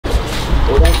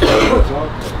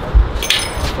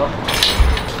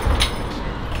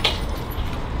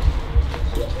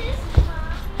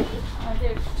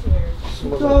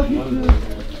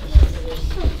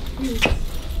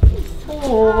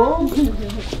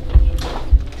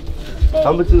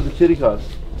How much does the kitty cost?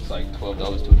 It's like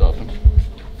 $12 to adopt him.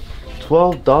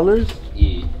 $12?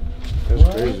 Yeah.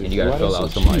 That's crazy. And you gotta fill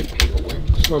out some like paperwork.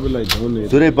 It's probably like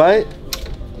donated. Do they buy it?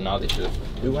 Now they should.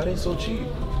 Dude, why they so cheap?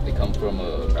 They come from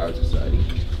a Broward Society.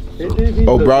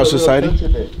 Oh, Broward Society?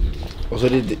 Oh, so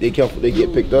they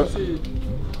get picked up?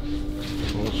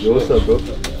 Yo, what's up, bro?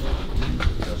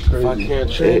 That's crazy. If I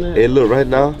can't train it. Hey, look, right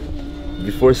now,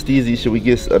 before Steezy, should we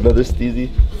get another Steezy?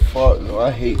 Fuck no,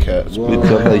 I hate cats. We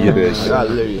tell her you this. I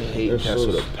literally hate cats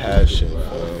with a passion.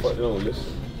 Fuck, no,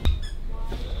 listen.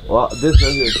 Well, this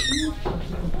right here.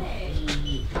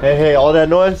 Hey, all that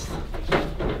noise?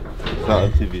 It's not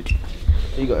on TV.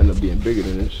 He gonna end up being bigger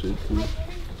than this shit, too.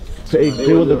 Hey,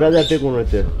 grab that big one right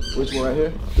there. Which one right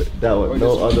here? That one.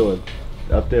 No, other one.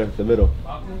 Up there, the middle.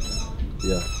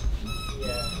 Yeah.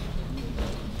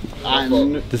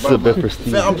 This is a bit for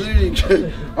Steve. I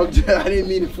didn't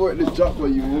mean for it to drop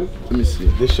on you, man. Let me see.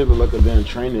 This shit look like a damn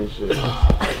training shit.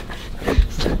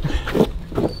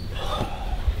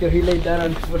 Yo, he laid down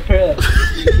on for her.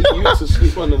 He used to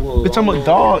sleep on them hoes. Bitch, I'm a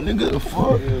dog, nigga. The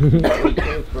fuck?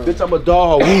 Bitch, I'm a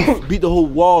dog. Woof. Beat the whole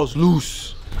walls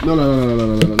loose. No. I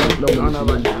don't know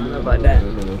about that.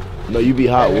 No, you be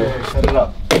hot, Wolf. Set it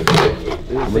up.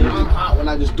 I'm hot when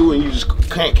I just do it and you just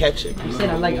can't catch it. You said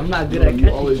I'm not good at You catching.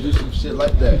 always do some shit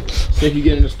like that. Say if you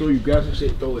get in the store, you grab some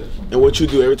shit, throw it. And what you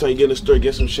do every time you get in the store,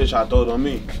 get some shit, try to throw it on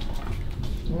me.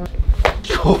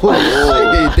 Oh,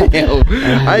 damn.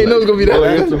 I didn't know it was gonna be that.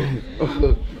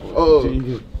 Oh.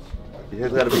 Your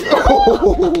hair's gotta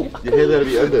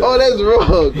be under. Oh, that's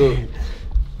wrong.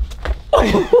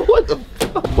 What the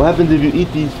fuck? What happens if you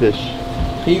eat these fish?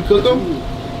 Can you cook them?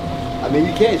 I mean,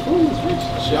 you can't. It's food. It's fish.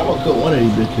 Shit, I'm gonna cook one of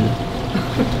these bitches.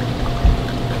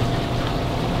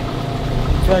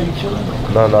 You killing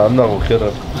them? No, I'm not gonna kill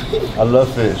them. I love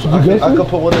fish. I could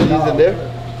put one of these in there.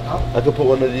 I could put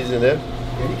one of these in there.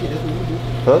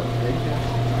 Huh?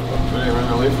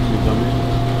 Run away from you, dummy.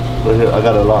 Look here, I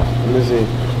got it lost. Let me see.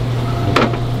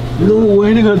 No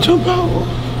way, they gonna jump out.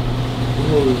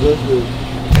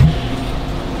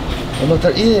 Oh, look,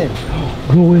 they're eating.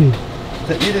 Go away.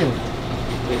 They're eating.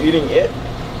 They're eating it?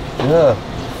 Yeah.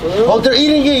 Oh, they're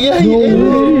eating it. Yeah, no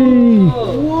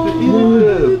eating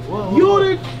it. Yo,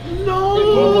 they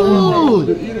no.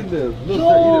 They're eating them. Look,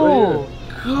 they're eating right here.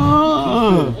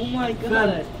 God. Oh my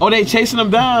god. Oh, they chasing them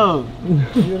down.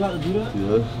 You're allowed to do that? Yeah.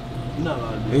 You're not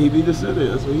allowed to do that. And he just said it.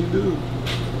 That's what he do.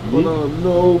 Hold on,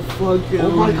 no fucking.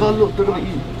 Oh my god, look, they're gonna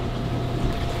eat.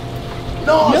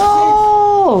 No.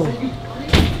 Yo!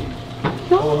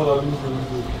 Oh, hold on.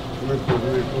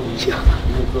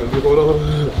 Hold on.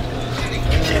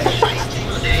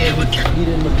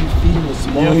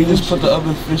 Yo, he just put the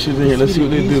other fishes in here. Let's see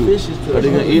what they do. Are they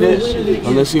gonna eat it?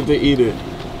 Oh, let's see if they eat it.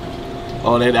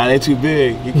 Oh, they're too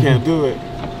big. You can't do it.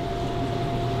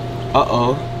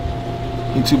 Uh-oh.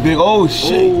 He too big. Oh,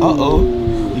 shit. Uh-oh.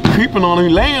 He creeping on him.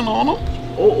 He laying on him.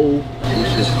 Uh-oh. This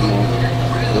shit's small.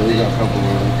 So we got a couple of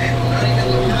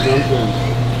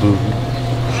them.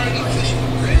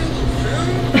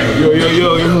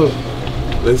 Yo.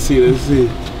 Let's see. Let's see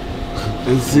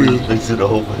the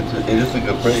whole bunch of. Hey, this is a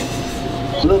good break.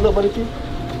 Look, buddy.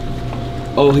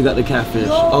 Oh, he got the catfish.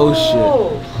 Oh,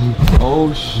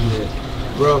 shit.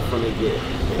 Bro, finna get.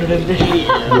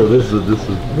 Yo, this is.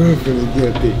 Bro, finna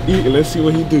get the eating. Let's see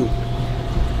what he do.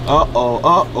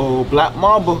 Uh-oh. Black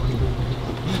Mamba.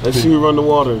 Let's see who run the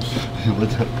waters.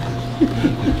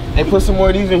 Hey, put some more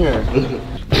of these in here.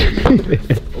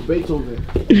 Oh, Beethoven.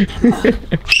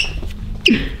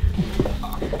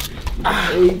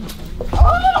 Hey.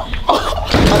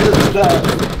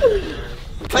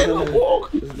 Play the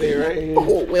walk. This thing right here.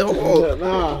 Oh, wait, hold on.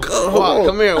 Nah.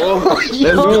 Come here, Wolf.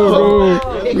 Let's go.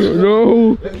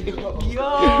 No.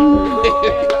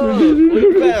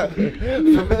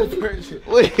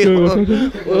 Wait,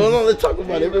 hold on. Let's talk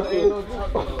about everything.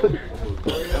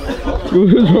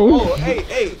 Oh,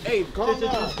 hey, calm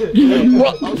down.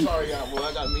 I'm sorry, y'all, boy.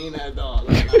 I got mean ass dog.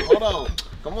 Hold on.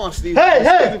 Come on, Steve.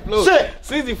 Hey, sit.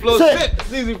 Sleazy Flow, sit.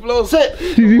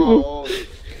 Come on.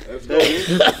 Let's go.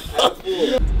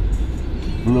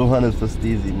 Blue hunters for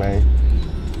Steezy, man.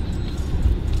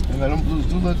 Yeah, them blues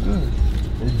do look good.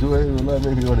 They do it, it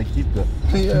make me want to keep them.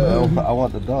 Yeah. I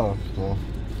want the dog, so.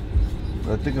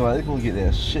 But I think about it, gonna get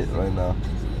that shit right now.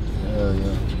 Yeah.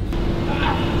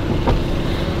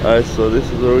 Alright, so this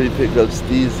is where we pick up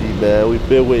Steezy, man. We've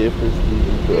been waiting for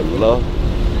Steezy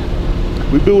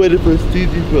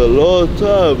for a long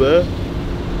time, man.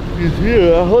 He's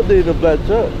here. I hope they in the black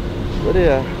truck. Where they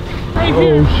at?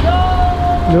 Oh,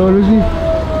 no, let's see.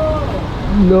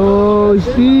 No,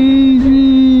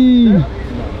 Steezy.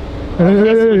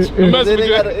 I'm messing with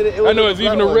you. I know it's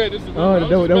even a red. Oh,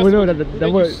 that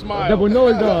one, no,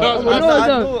 it's not.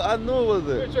 I know it was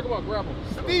there. Check him out, grab him.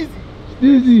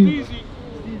 Steezy.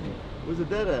 Where's the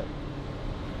dead at?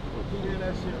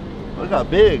 Oh, it got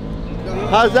big.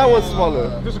 How's that one smaller?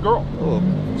 This is a girl. Oh.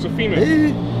 It's a female.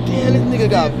 Hey, damn, this nigga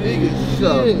got big as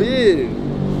shit. Big.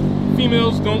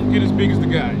 Females don't get as big as the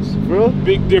guys. Bro?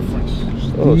 Big difference.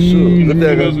 Oh, shoot. The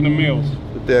females and the males.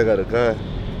 Good thing I got a guy.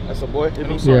 That's a boy. And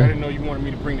I'm sorry, I didn't know you wanted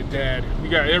me to bring the dad. We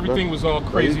got everything was all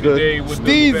crazy today with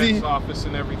the vet's office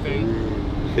and everything.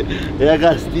 Yeah, I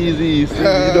got Steezy. You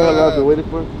know how long I've been waiting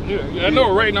for? Yeah, I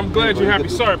know, right? And I'm glad you're happy.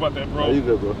 Sorry about that, bro. Oh, you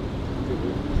good, bro?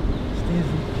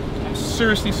 I'm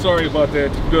seriously sorry about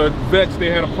that. The vets, they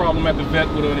had a problem at the vet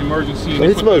with an emergency.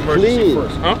 He smells clean.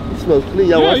 First. Huh? He smells clean.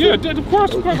 Yeah, of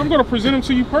course. I'm going to present him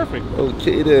to you perfect.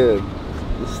 Okay, then.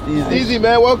 Steezy,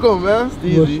 man, welcome, man.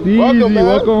 Steezy. Welcome, man.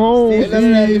 Welcome home.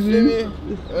 Steezy.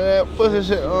 Put this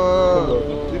shit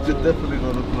on. You could definitely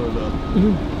go to the floor now.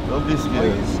 Don't be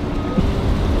scared.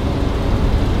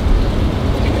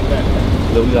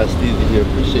 No, we got Steezy here.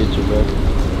 Appreciate you, man.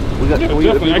 We got,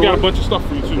 definitely. I got a bunch of stuff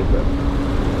for you, too.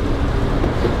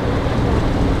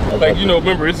 Like, you know,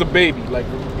 remember, it's a baby. Like,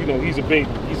 you know, he's a baby.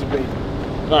 He's a baby.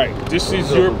 All right, this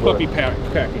is your puppy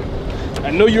packet.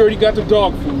 I know you already got the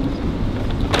dog food.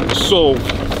 So,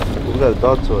 we got a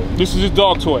dog toy. This is his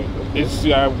dog toy.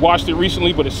 I washed it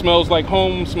recently, but it smells like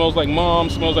home, smells like mom,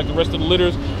 smells like the rest of the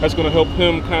litters. That's going to help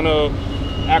him kind of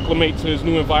acclimate to his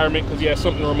new environment because he has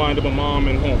something to remind him of mom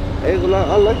and home. Hey,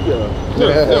 I like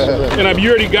that. And you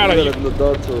already got it. The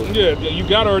dog toy. Yeah, you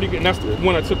got already, and that's the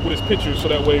one I took with his pictures. So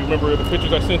that way, remember the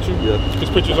pictures I sent you? Yeah. His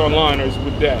pictures online are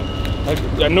with Dad.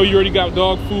 I know you already got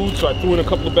dog food, so I threw in a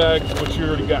couple of bags, but you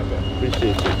already got that.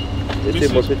 Appreciate you. Let's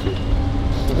take more pictures.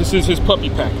 This is his puppy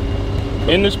packet.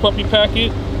 In this puppy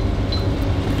packet,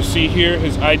 you can see here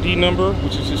his ID number,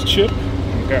 which is his chip.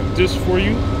 I got this for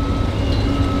you.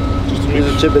 Just to make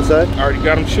There's a chip inside? I already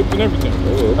got him chipped and everything.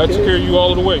 Oh, okay. I took care of you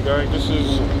all of the way, guys. This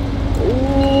is...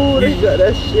 Ooh, they got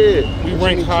that shit. We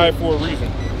rank high for a reason.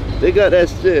 They got that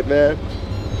shit, man.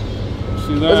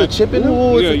 See that? There's a chip in them?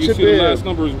 Yeah, you see the last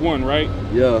number is 1, right?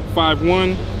 Yeah.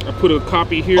 51. I put a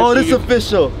copy here. Oh, so this is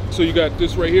official. So you got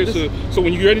this right here. So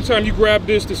when anytime you grab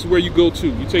this is where you go to.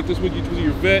 You take this with you to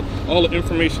your vet. All the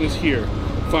information is here.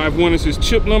 51 is his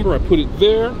chip number. I put it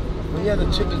there. He has a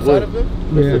chip inside of it?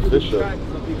 Yeah. It's official.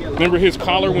 Remember his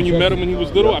collar when you met him when he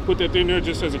was little? I put that in there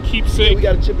just as a keepsake. Yeah, we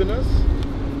got a chip in us?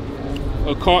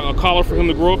 A collar for him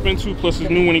to grow up into, plus his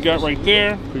new one he got right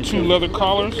there. 2 leather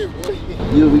collars. Yeah,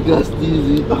 we got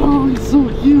Steezy. Oh, he's so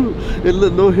cute. And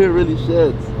look, no hair really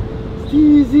sheds.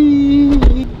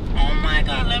 Steezy. Oh my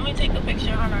god, let me take a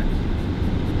picture. Hold on.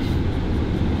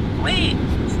 Wait,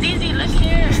 Steezy, look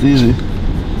here. Steezy.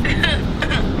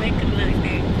 Make it look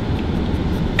good.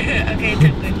 Okay,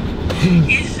 too good.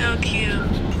 You're so cute.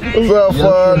 What's up,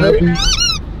 father?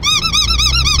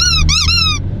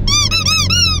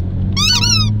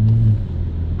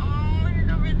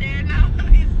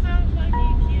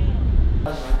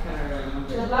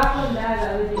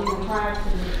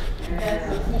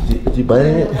 Is he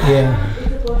biting it? Yeah.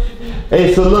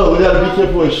 Hey, so look, we gotta be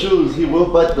careful with shoes. He will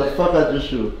bite the fuck out your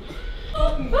shoe.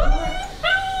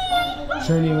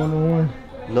 Training 101.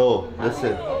 No,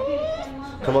 listen.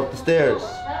 Come up the stairs.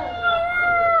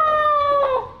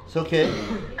 It's okay.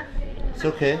 It's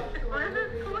okay.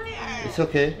 It's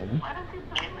okay.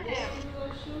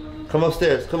 Come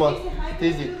upstairs. Come on. It's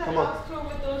easy. Come on.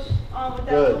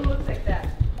 Good.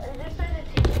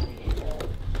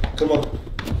 Come on.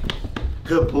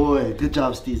 Good boy. Good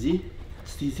job, Steezy.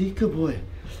 Steezy, good boy.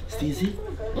 Steezy.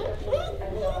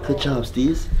 Good job,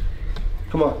 Steez.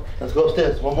 Come on. Let's go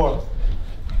upstairs. One more.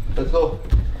 Let's go.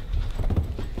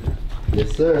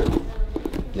 Yes, sir.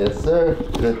 Yes, sir.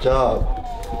 Good job.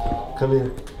 Come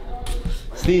here.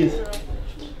 Steez.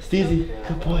 Steezy.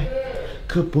 Good boy.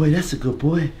 Good boy. That's a good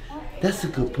boy. That's a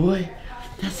good boy.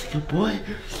 That's a good boy.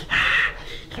 Ah,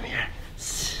 come here.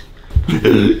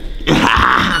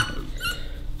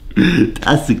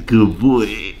 That's a good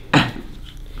boy.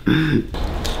 I'm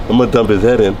gonna dump his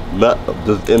head in, not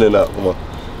just in and out. Come on.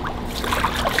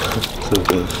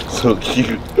 So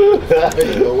cute.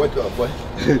 There you go. Wake up, boy.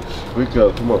 Wake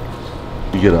up. Come on.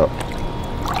 You get up.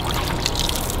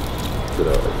 Get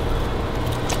up.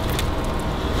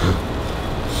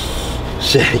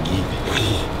 Shaggy.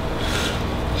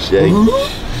 Shaggy.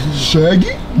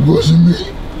 Shaggy? Wasn't me.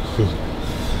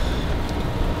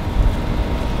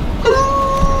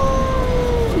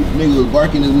 Nigga was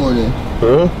barking this morning.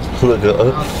 Huh? Look at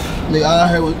Nigga, all I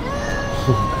heard was.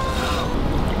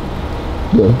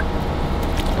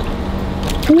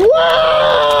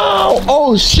 Wow!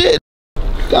 Oh shit!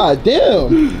 God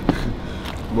damn!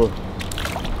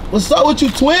 What's up with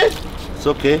you, twin? It's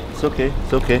okay. It's okay.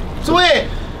 It's okay. Twin!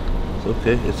 It's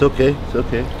okay. It's okay. It's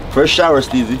okay. First shower,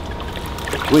 Steezy.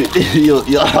 Wait, yo.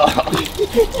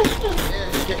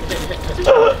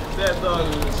 That dog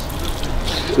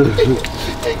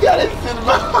he got it in the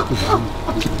mouth.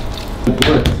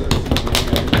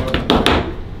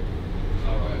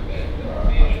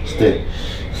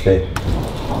 Stay.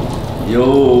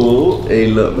 Yo, hey,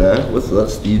 look, man. What's up,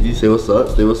 Steezy? Say what's up.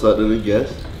 Say what's up to the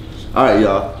guests. All right,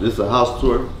 y'all. This is a house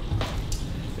tour.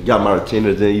 Got my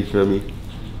retainers in. You feel me?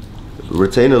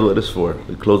 Retainer is what it's for.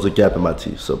 To close the gap in my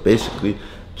teeth. So basically,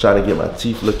 trying to get my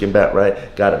teeth looking back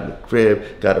right. Got a new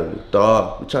crib. Got a new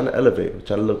dog. We're trying to elevate. We're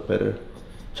trying to look better.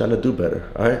 Trying to do better.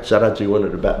 All right. Shout out to you under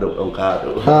the back door. Oh God.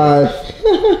 Though. Hi.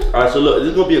 All right. So look, this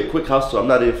is gonna be a quick house tour. I'm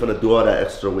not even gonna do all that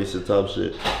extra wasted time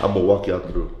shit. I'm gonna walk y'all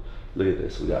through. Look at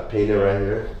this. We got painting right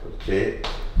here. Okay.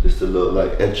 Just a little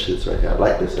like entrance right here. I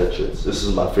like this entrance. This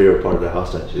is my favorite part of the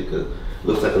house actually because it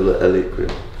looks like a little LA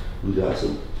crib. We got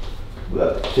the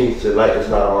KingCid light. It's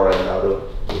not on right now though.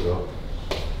 You know.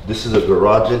 This is a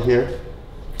garage in here.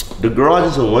 The garage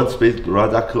is a one space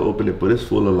garage. I could open it, but it's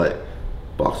full of like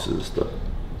boxes and stuff.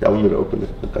 Y'all want me to open it?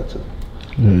 I got you.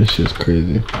 Yeah, this shit's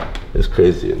crazy. It's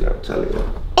crazy in there, I'm telling you.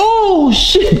 Oh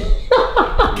shit!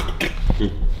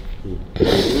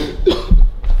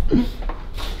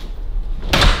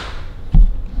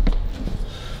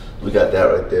 We got that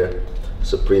right there.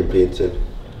 Supreme painting.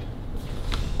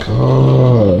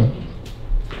 God.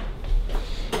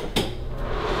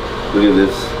 Look at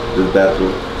this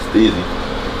bathroom. Steezy.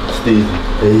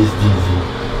 Hey Steezy.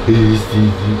 Hey Steezy.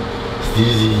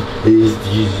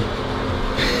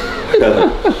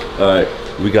 Alright,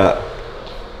 we got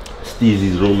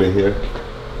Steezy's room in here.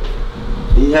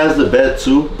 He has the bed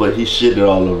too, but he shitted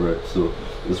all over it. So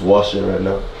it's washing right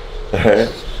now.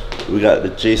 Alright. We got the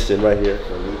Jason right here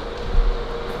for me.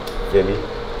 Vinny.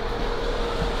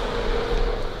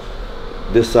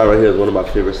 This side right here is one of my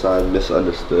favorite sides,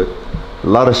 misunderstood. A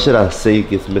lot of shit I say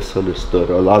gets misunderstood,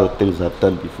 or a lot of things I've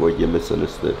done before get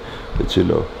misunderstood. But you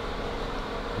know.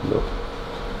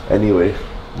 Anyway,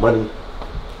 money,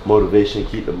 motivation,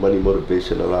 keep the money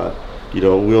motivation alive. You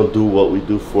know, we don't do what we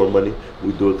do for money.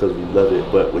 We do it because we love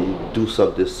it. But when you do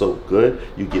something so good,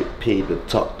 you get paid the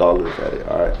top dollars at it.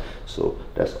 All right. So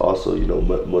that's also, you know,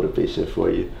 motivation for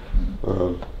you.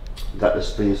 Got the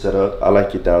screen set up. I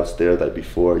like it downstairs like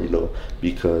before, you know,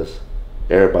 because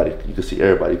everybody, you can see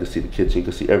everybody. You can see the kitchen. You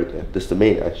can see everything. This is the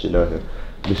main action out here.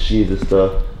 Machines and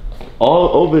stuff. All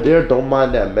over there, don't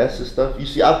mind that mess and stuff. You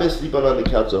see, I've been sleeping on the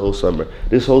couch the whole summer.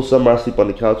 This whole summer, I sleep on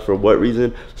the couch for what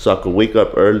reason? So I can wake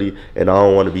up early and I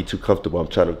don't want to be too comfortable. I'm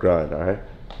trying to grind, all right?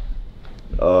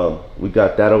 We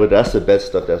got that over there. That's the bed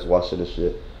stuff that's washing the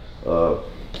shit.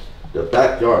 The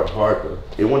backyard hard, bro.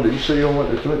 You sure you don't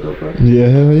want the joint though, bro? Yeah,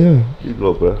 hell yeah. You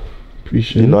go, bro.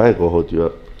 Appreciate it. You know, it. I ain't gonna hold you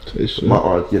up. My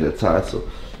arm's getting tired, so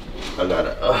I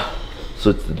gotta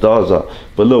switch the dogs out.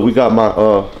 But look, we got my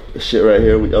shit right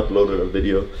here. We uploaded a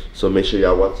video, so make sure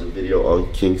y'all watch the video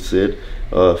on KingCid.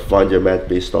 Find your match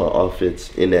based on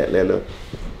outfits in Atlanta.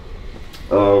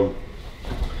 The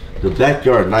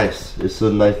backyard, nice. It's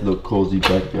a nice little cozy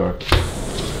backyard.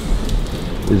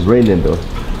 It's raining though.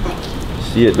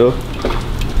 See it though?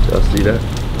 Y'all see that?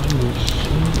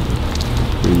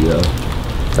 Yeah.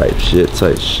 Type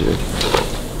shit.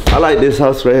 I like this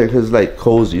house right here because it's like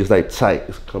cozy. It's like tight.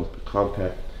 It's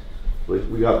compact.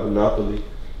 We got Monopoly.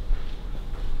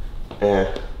 And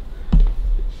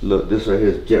look, this right here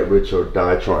is get rich or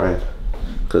die trying.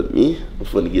 Cause me, I'm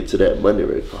finna get to that money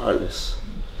regardless.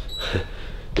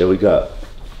 Then we got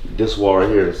this wall right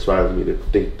here inspires me to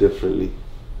think differently.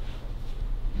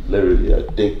 Literally, I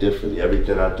think differently.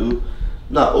 Everything I do,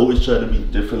 I'm not always trying to be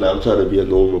different. I'm trying to be a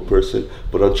normal person,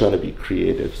 but I'm trying to be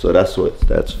creative. So that's what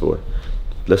that's for.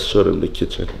 Let's show them the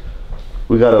kitchen.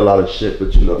 We got a lot of shit,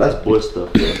 but you know, that's boy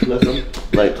stuff. Plus, I'm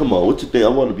like, come on, what you think? I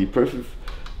want to be perfect?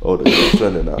 Oh, they're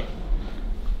trending now.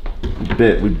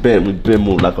 We been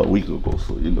moved like a week ago,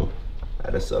 so you know,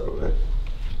 that's settled, man.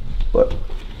 But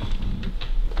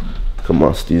come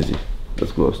on, Steezy,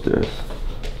 let's go upstairs.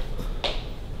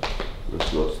 Let's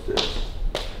go upstairs.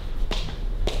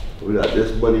 We got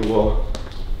this money wall.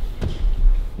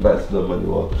 That's the money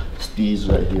wall. Steez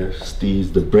right here.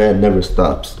 Steez. The brand never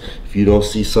stops. If you don't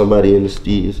see somebody in the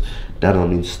Steez, that don't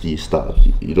mean Steez stop.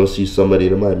 You don't see somebody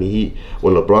in the Miami Heat.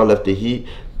 When LeBron left the Heat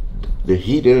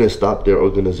didn't stop their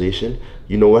organization.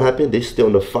 You know what happened? They still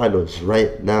in the finals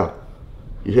right now.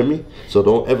 You hear me? So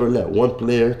don't ever let 1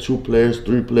 player, 2 players,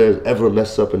 3 players ever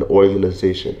mess up an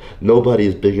organization. Nobody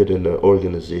is bigger than the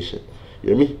organization. You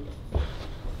hear me?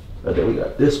 And then we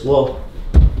got this wall.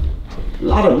 A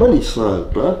lot of money, son,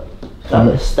 bro.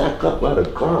 Gotta stack up, gotta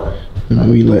grind.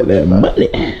 We like that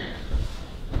money.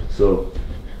 So,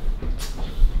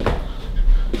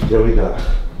 then we got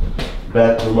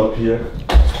bathroom up here.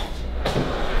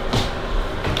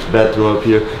 Bathroom up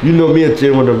here. You know me and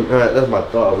Jay Wonder, that's my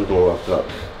thought, we're gonna walk up.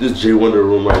 This Jay Wonder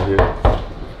room right here.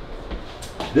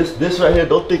 This right here,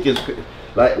 don't think it's,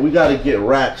 like, we gotta get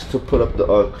racks to put up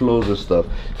the clothes and stuff.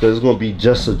 Cause it's gonna be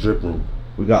just a drip room.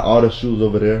 We got all the shoes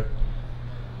over there.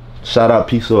 Shout out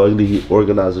Peace So Ugly, he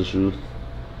organized the shoes.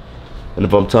 And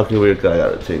if I'm talking weird, I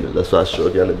got retainers. That's what I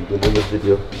showed you in the beginning of this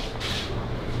video.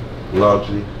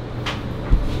 Laundry.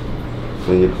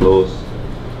 Clean your clothes.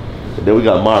 And then we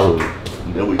got my room.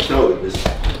 And then we show it with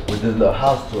this little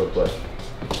house tour, but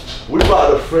we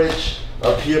brought a fridge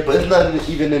up here, but it's not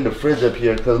even in the fridge up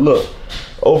here, cause look,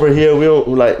 over here we don't,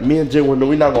 like, me and Jay Wonder,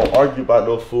 we're not gonna argue about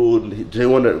no food. Jay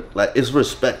Wonder, like, it's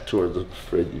respect towards the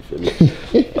fridge, you feel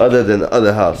me? Other than the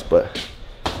other house, but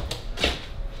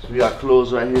we got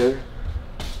clothes right here.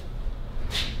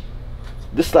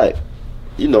 This, like,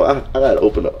 you know, I gotta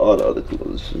open up all the other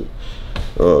clothes and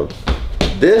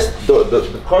shit. This,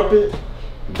 the carpet,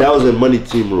 that was in Money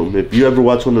Team room. If you ever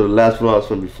watched one of the last vlogs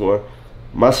from before,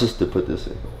 my sister put this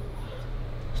in.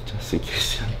 Just in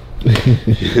case.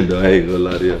 You know, I ain't gonna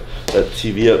lie to you. That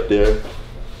TV up there.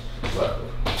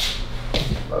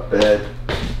 My bed.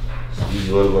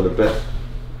 You wanna go to bed?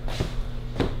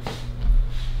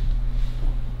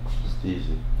 It's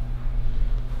easy.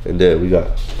 And then we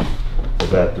got the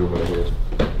bathroom right here.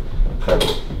 Kind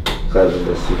of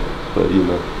messy, but you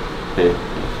know, hey.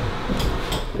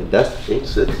 And that's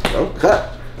KingCid. I'm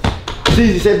cut.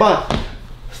 Steezy, say bye.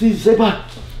 Steezy, say bye.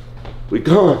 We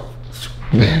gone.